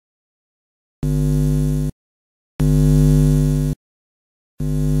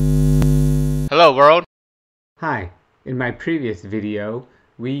Hello world! Hi, in my previous video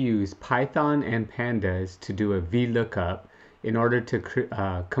we used Python and pandas to do a VLOOKUP in order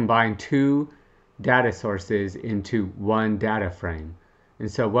to combine two data sources into one data frame.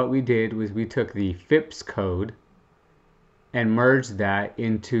 And so what we did was we took the FIPS code and merged that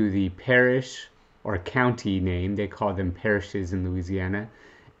into the parish or county name, they call them parishes in Louisiana,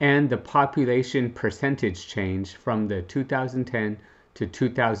 and the population percentage change from the 2010 to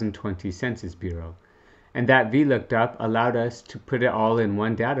 2020 Census Bureau. And that VLOOKUP allowed us to put it all in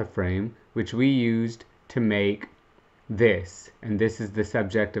one data frame, which we used to make this. And this is the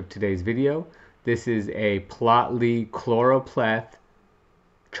subject of today's video. This is a Plotly Choropleth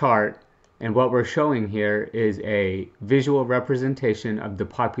chart. And what we're showing here is a visual representation of the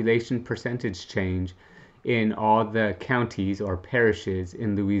population percentage change in all the counties or parishes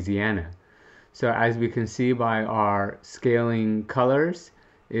in Louisiana. So as we can see by our scaling colors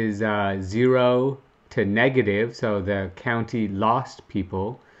is 0 to negative, so the county lost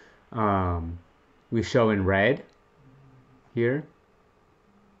people, we show in red here.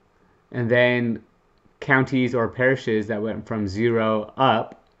 And then counties or parishes that went from 0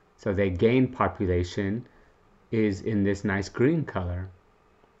 up, so they gained population, is in this nice green color.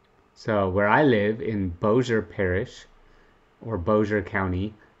 So where I live in Bossier Parish or Bossier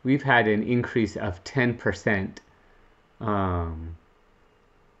County, we've had an increase of 10%.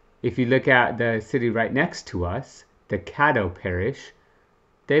 If you look at the city right next to us, the Caddo Parish,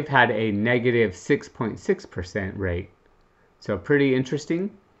 they've had a negative 6.6% rate. So pretty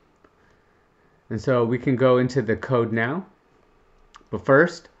interesting. And so we can go into the code now. But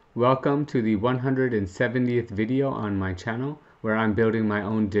first, welcome to the 170th video on my channel, where I'm building my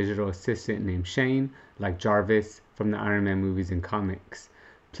own digital assistant named Shane, like Jarvis from the Iron Man movies and comics.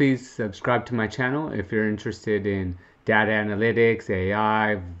 Please subscribe to my channel if you're interested in data analytics,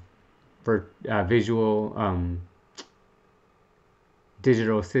 AI, visual,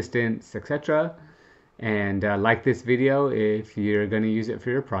 digital assistants, etc. And like this video if you're going to use it for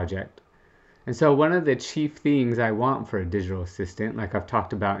your project. And so one of the chief things I want for a digital assistant, like I've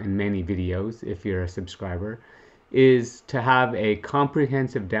talked about in many videos if you're a subscriber, is to have a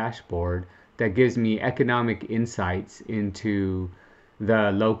comprehensive dashboard that gives me economic insights into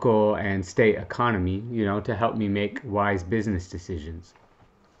the local and state economy, to help me make wise business decisions.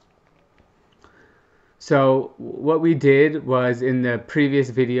 So what we did was in the previous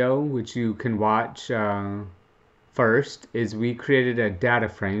video, which you can watch first, is we created a data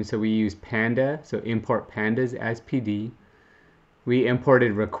frame. So we used Panda, so import pandas as PD. We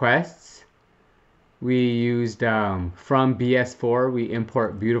imported requests. We used from BS4, we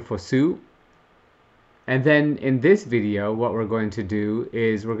import beautiful soup. And then in this video, what we're going to do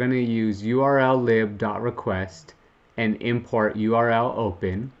is we're going to use urllib.request and import URL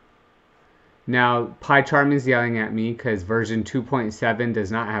open. Now, PyCharm is yelling at me because version 2.7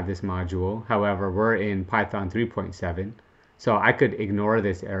 does not have this module. However, we're in Python 3.7, so I could ignore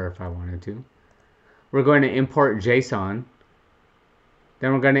this error if I wanted to. We're going to import JSON.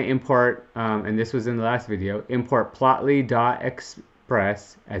 Then we're going to import, and this was in the last video, import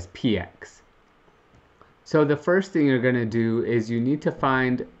plotly.express as px. So the first thing you're going to do is you need to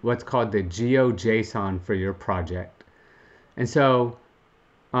find what's called the GeoJSON for your project. And so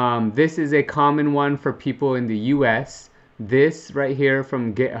this is a common one for people in the US. This right here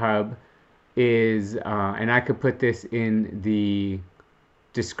from GitHub is, and I could put this in the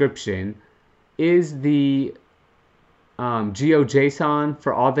description, is the GeoJSON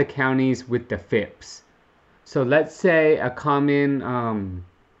for all the counties with the FIPS. So let's say a common,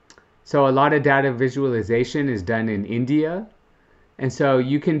 so a lot of data visualization is done in India. And so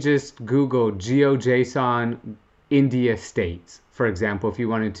you can just Google GeoJSON India states, for example, if you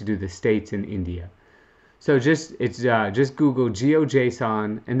wanted to do the states in India. So just Google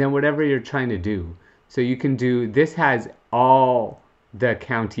GeoJSON and then whatever you're trying to do. So you can do, this has all the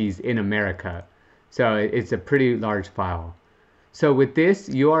counties in America. So it's a pretty large file. So with this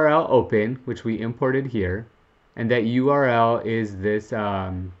URL open, which we imported here, and that URL is this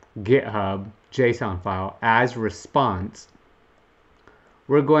GitHub JSON file as response,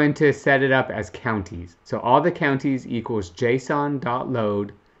 we're going to set it up as counties. So all the counties equals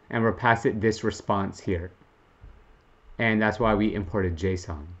json.load, and we'll pass it this response here. And that's why we imported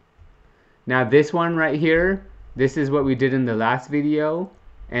JSON. Now this one right here, this is what we did in the last video.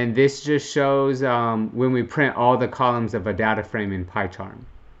 And this just shows when we print all the columns of a data frame in PyCharm.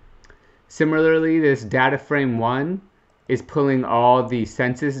 Similarly, this data frame 1 is pulling all the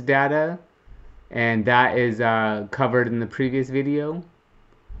census data, and that is covered in the previous video.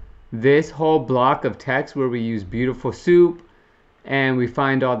 This whole block of text where we use beautiful soup and we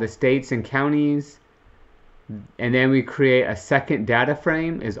find all the states and counties, and then we create a second data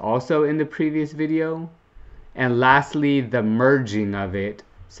frame is also in the previous video. And lastly, the merging of it.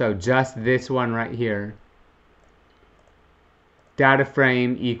 So just this one right here. Data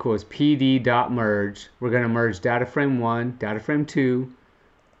frame equals pd.merge. We're going to merge data frame 1, data frame 2.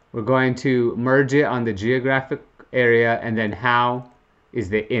 We're going to merge it on the geographic area, and then how is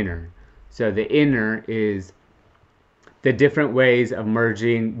the inner. So the inner is the different ways of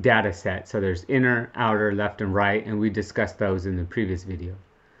merging data sets. So there's inner, outer, left, and right, and we discussed those in the previous video.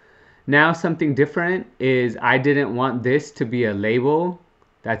 Now something different is I didn't want this to be a label.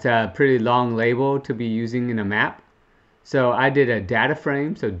 That's a pretty long label to be using in a map. So I did a data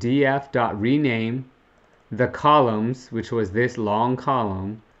frame, so df.rename the columns, which was this long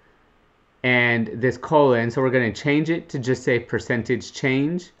column, and this colon. So we're going to change it to just say percentage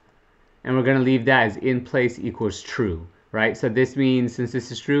change, and we're going to leave that as in place equals true, right? So this means, since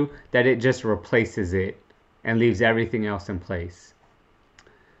this is true, that it just replaces it and leaves everything else in place.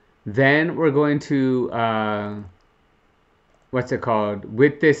 Then we're going to what's it called?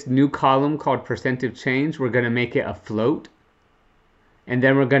 With this new column called percentage change, we're going to make it a float. And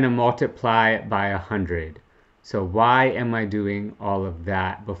then we're going to multiply it by 100. So why am I doing all of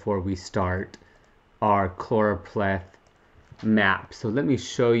that before we start our Choropleth map? So let me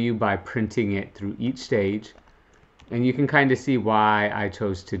show you by printing it through each stage. And you can kind of see why I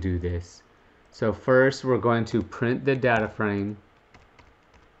chose to do this. So first we're going to print the data frame.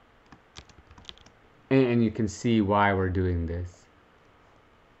 And you can see why we're doing this.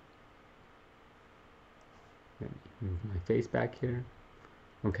 Let me move my face back here.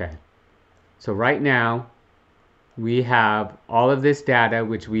 Okay. So right now, we have all of this data,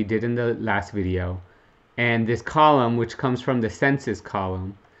 which we did in the last video. And this column, which comes from the census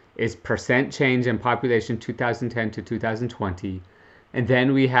column, is percent change in population 2010 to 2020. And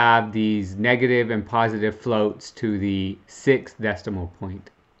then we have these negative and positive floats to the 6th decimal point.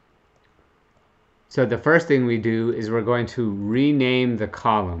 So the first thing we do is we're going to rename the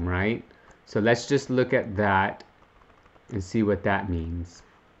column, right? So let's just look at that and see what that means.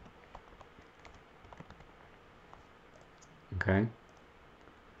 Okay.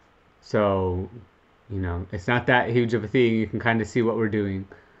 So, you know, it's not that huge of a thing. You can kind of see what we're doing.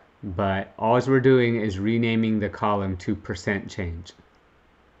 But all we're doing is renaming the column to percent change.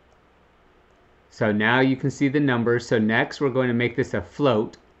 So now you can see the numbers. So next we're going to make this a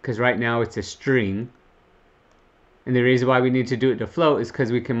float, because right now it's a string. And the reason why we need to do it to float is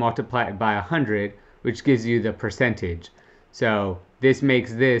because we can multiply it by 100, which gives you the percentage. So this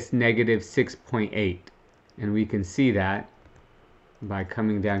makes this negative 6.8. And we can see that by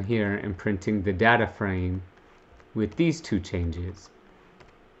coming down here and printing the data frame with these two changes.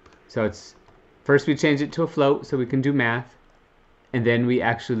 So it's first we change it to a float so we can do math, and then we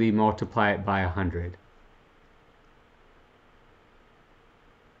actually multiply it by 100.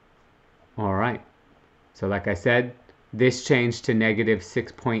 All right. So like I said, this changed to negative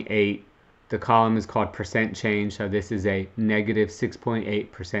 6.8. The column is called percent change, so this is a negative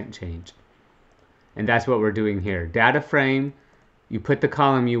 6.8% change. And that's what we're doing here. Data frame, you put the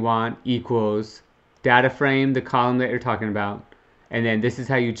column you want, equals data frame, the column that you're talking about. And then this is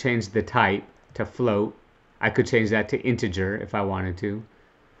how you change the type to float. I could change that to integer if I wanted to.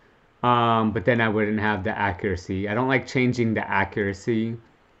 But then I wouldn't have the accuracy. I don't like changing the accuracy.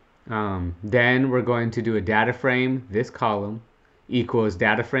 Then we're going to do a data frame, this column, equals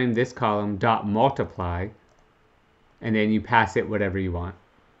data frame, this column, dot multiply. And then you pass it whatever you want.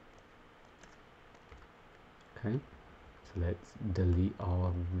 Okay, so let's delete all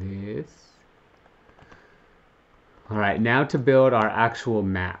of this. All right, now to build our actual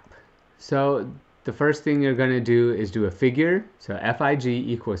map. So the first thing you're going to do is do a figure. So FIG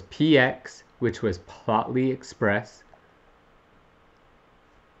equals PX, which was Plotly Express.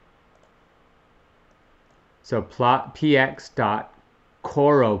 So plot PX dot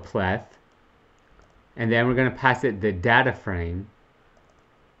Choropleth. And then we're going to pass it the data frame.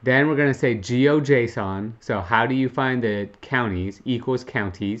 Then we're going to say GeoJSON. So how do you find the counties? Equals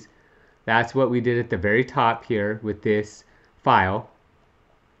counties. That's what we did at the very top here with this file.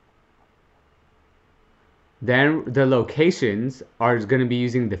 Then the locations are going to be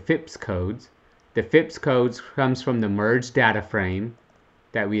using the FIPS codes. The FIPS codes comes from the merged data frame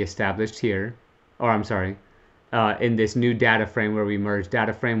that we established here. Or I'm sorry, in this new data frame where we merged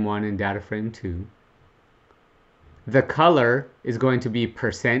data frame 1 and data frame 2. The color is going to be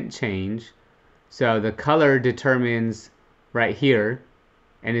percent change. So the color determines right here,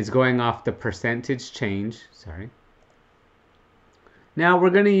 and it's going off the percentage change, sorry. Now we're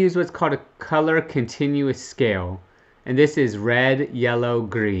going to use what's called a color continuous scale. And this is red, yellow,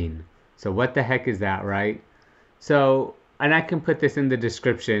 green. So what the heck is that, right? So, and I can put this in the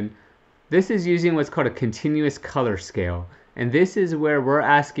description. This is using what's called a continuous color scale. And this is where we're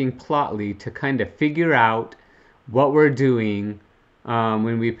asking Plotly to kind of figure out what we're doing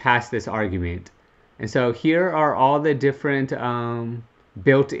when we pass this argument. And so here are all the different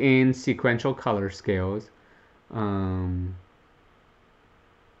built-in sequential color scales. And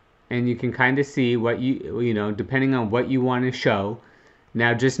you can kind of see what you know, depending on what you want to show.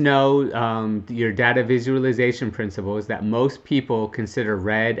 Now just know your data visualization principles that most people consider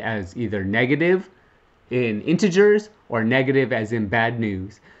red as either negative in integers or negative as in bad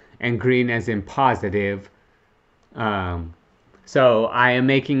news, and green as in positive. So I am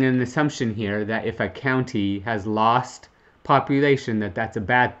making an assumption here that if a county has lost population, that's a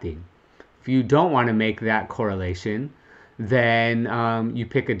bad thing. If you don't want to make that correlation, then you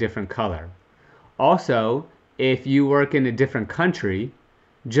pick a different color. Also, if you work in a different country,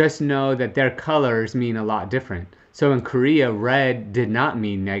 just know that their colors mean a lot different. So in Korea, red did not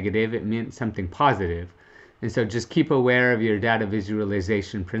mean negative, it meant something positive. And so just keep aware of your data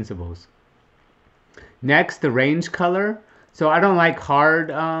visualization principles. Next, the range color. So I don't like hard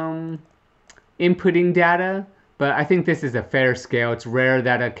inputting data, but I think this is a fair scale. It's rare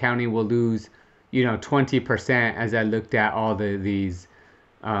that a county will lose, you know, 20% as I looked at all these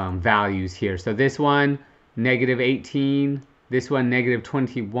values here. So this one, -18. This one,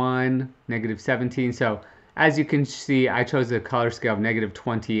 -21, -17. So as you can see, I chose a color scale of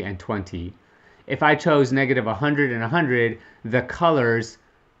 -20 and 20. If I chose -100 and 100, the colors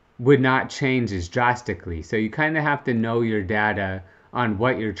would not change as drastically. So you kind of have to know your data on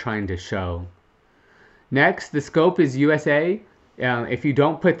what you're trying to show. Next, the scope is USA. If you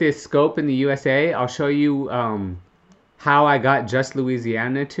don't put this scope in the USA, I'll show you how I got just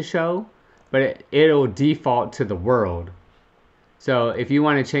Louisiana to show, but it'll default to the world. So if you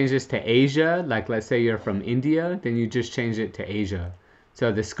want to change this to Asia, like let's say you're from India, then you just change it to Asia.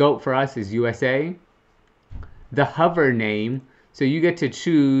 So the scope for us is USA. The hover name, so you get to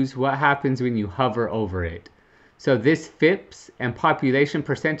choose what happens when you hover over it. So this FIPS and population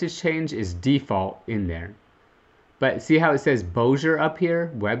percentage change is default in there. But see how it says Bossier up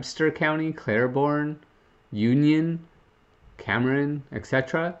here? Webster County, Claiborne, Union, Cameron,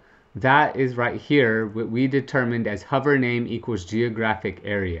 etc. That is right here what we determined as hover name equals geographic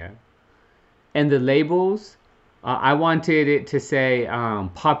area. And the labels, I wanted it to say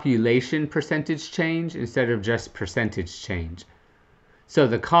population percentage change instead of just percentage change. So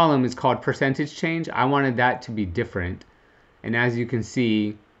the column is called percentage change. I wanted that to be different. And as you can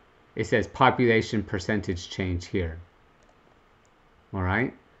see, it says population percentage change here. All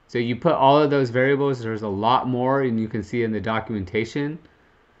right. So you put all of those variables. There's a lot more, and you can see in the documentation.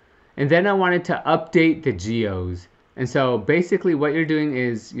 And then I wanted to update the geos. And so basically what you're doing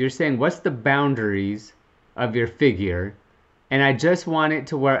is you're saying what's the boundaries of your figure. And I just want it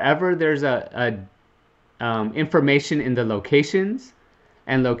to wherever there's information in the locations.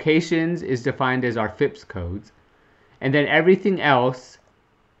 And locations is defined as our FIPS codes. And then everything else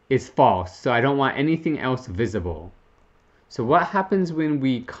is false. So I don't want anything else visible. So what happens when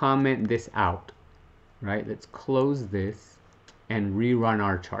we comment this out? Right? Let's close this and rerun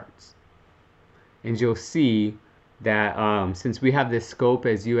our charts. And you'll see that since we have this scope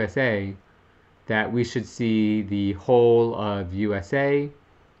as USA, that we should see the whole of USA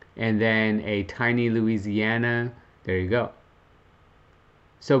and then a tiny Louisiana. There you go.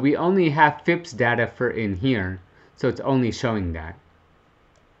 So we only have FIPS data for in here, so it's only showing that.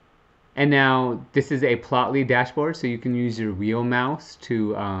 And now this is a Plotly dashboard, so you can use your wheel mouse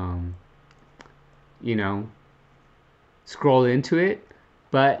to, you know, scroll into it.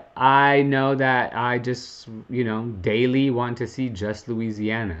 But I know that I just, you know, daily want to see just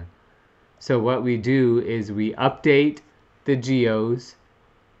Louisiana. So what we do is we update the geos,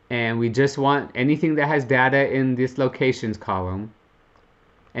 and we just want anything that has data in this locations column.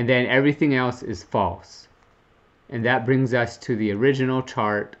 And then everything else is false. And that brings us to the original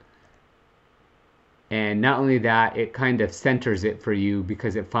chart. And not only that, it kind of centers it for you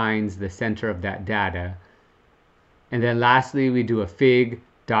because it finds the center of that data. And then lastly, we do a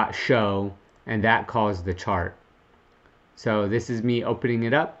fig.show, and that calls the chart. So this is me opening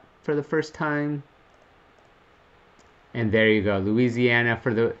it up for the first time. And there you go. Louisiana,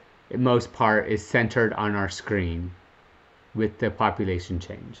 for the most part, is centered on our screen with the population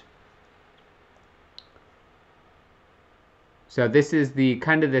change. So this is the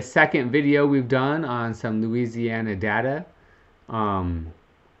kind of the second video we've done on some Louisiana data.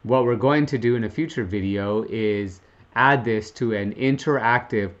 What we're going to do in a future video is add this to an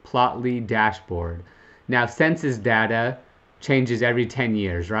interactive Plotly dashboard. Now, census data changes every 10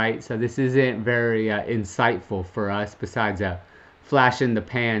 years, right? So this isn't very insightful for us besides a flash in the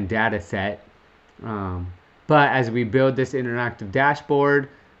pan data set. But as we build this interactive dashboard,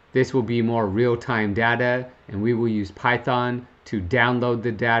 this will be more real-time data, and we will use Python to download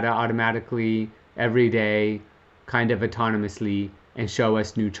the data automatically every day, kind of autonomously, and show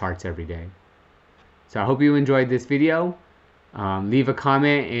us new charts every day. So I hope you enjoyed this video. Leave a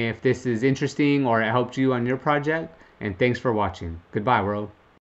comment if this is interesting or it helped you on your project. And thanks for watching. Goodbye, world.